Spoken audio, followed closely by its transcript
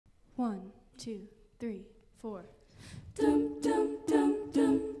1, 2, 3, 4.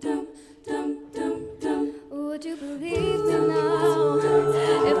 Would you believe me now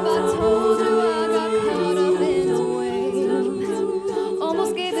if I told you I got caught up in a wave?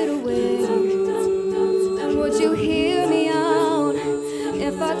 Almost gave it away. And would you hear me out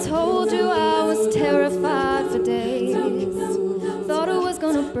if I told you I was terrified for days? Thought it was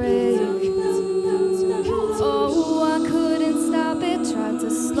gonna break. Oh, I couldn't stop it, tried to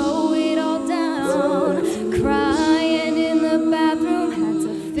slow it all down. Crying in the bathroom, had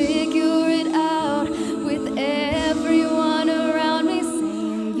to figure it out. With everyone around me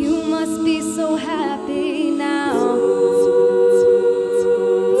saying, you must be so happy now.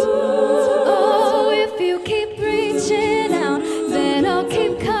 Oh, if you keep reaching out, then I'll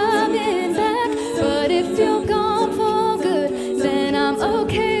keep coming back. But if you're gone for good, then I'm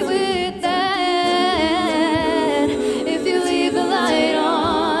okay with that. If you leave the light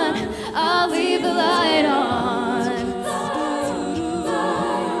on, I'll leave the light on.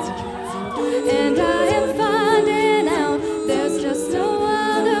 And I am finding out there's just no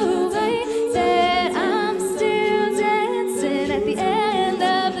other way, that I'm still dancing at the end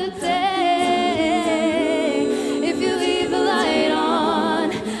of the day. If you leave the light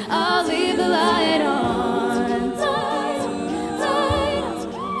on, I'll leave the light on. Light, light,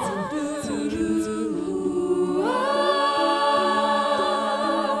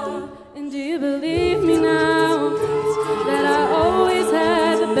 and do you believe me now that I always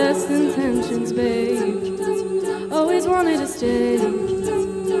had the best intentions, babe? Always wanted to stay.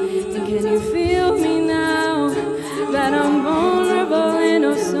 And can you feel me now that I'm vulnerable in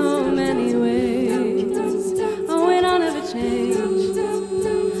oh so many ways? Oh, and I'll never change.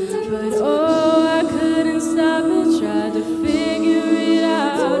 But oh, I couldn't stop it, tried to figure it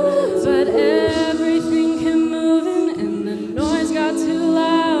out. But everything kept moving and the noise got too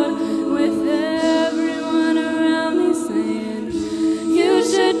loud. With everyone around me saying, you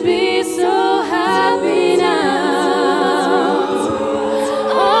should be so happy now.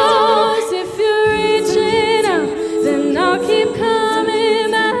 Oh, as if you're reaching out, then I'll keep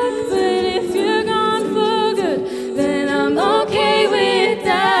coming back. But if you're gone for good, then I'm okay with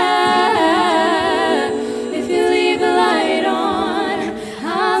that. If you leave the light on,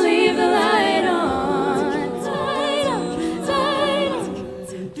 I'll leave the light on. Light on, light on.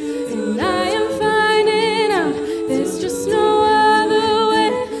 And I am finding out there's just no other way,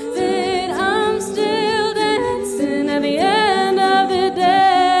 that I'm still dancing at the end of the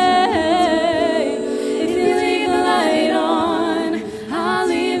day. If you leave the light on, I'll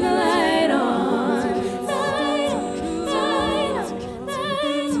leave the light on. Light on, light on, light on.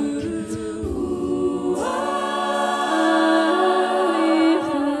 Ooh, I'll leave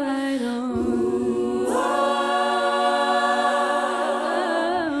the light on.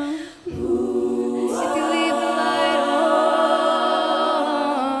 If you leave the light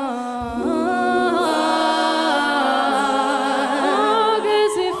on,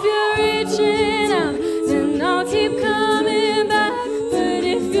 'cause if you're reaching out, then I'll keep coming back. But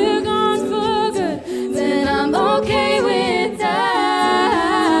if you're gone for good, then I'm okay with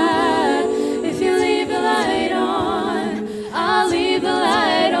that. If you leave the light on, I'll leave the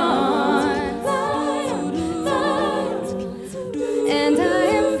light on. Light on, light on. And I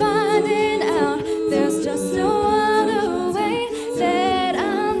am finding out there's just no other way, that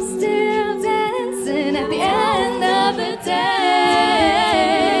I'm still dancing at the end of the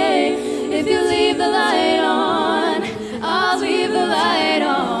day. If you leave the light on, I'll leave the light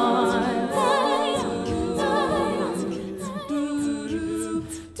on. Light on, light on.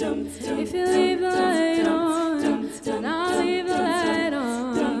 If you leave the light on, then I'll leave the light on.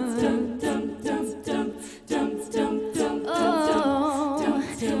 Oh,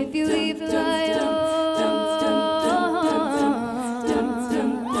 if you leave the light